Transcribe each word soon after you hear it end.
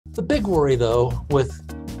The big worry, though, with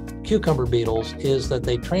cucumber beetles is that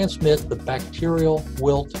they transmit the bacterial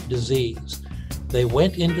wilt disease. They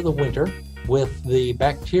went into the winter with the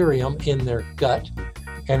bacterium in their gut,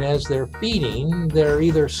 and as they're feeding, they're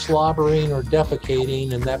either slobbering or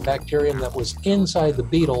defecating, and that bacterium that was inside the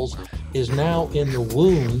beetles is now in the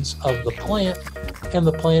wounds of the plant, and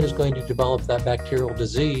the plant is going to develop that bacterial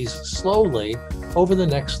disease slowly over the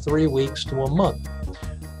next 3 weeks to a month.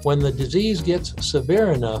 When the disease gets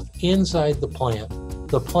severe enough inside the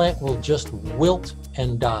plant will just wilt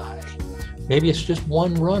and die. Maybe it's just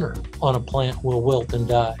one runner on a plant will wilt and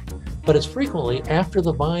die, but it's frequently after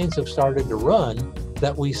the vines have started to run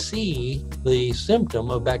that we see the symptom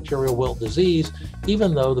of bacterial wilt disease,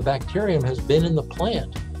 even though the bacterium has been in the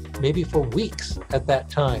plant maybe for weeks at that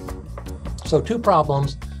time. So two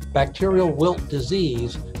problems, bacterial wilt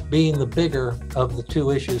disease being the bigger of the two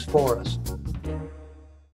issues for us.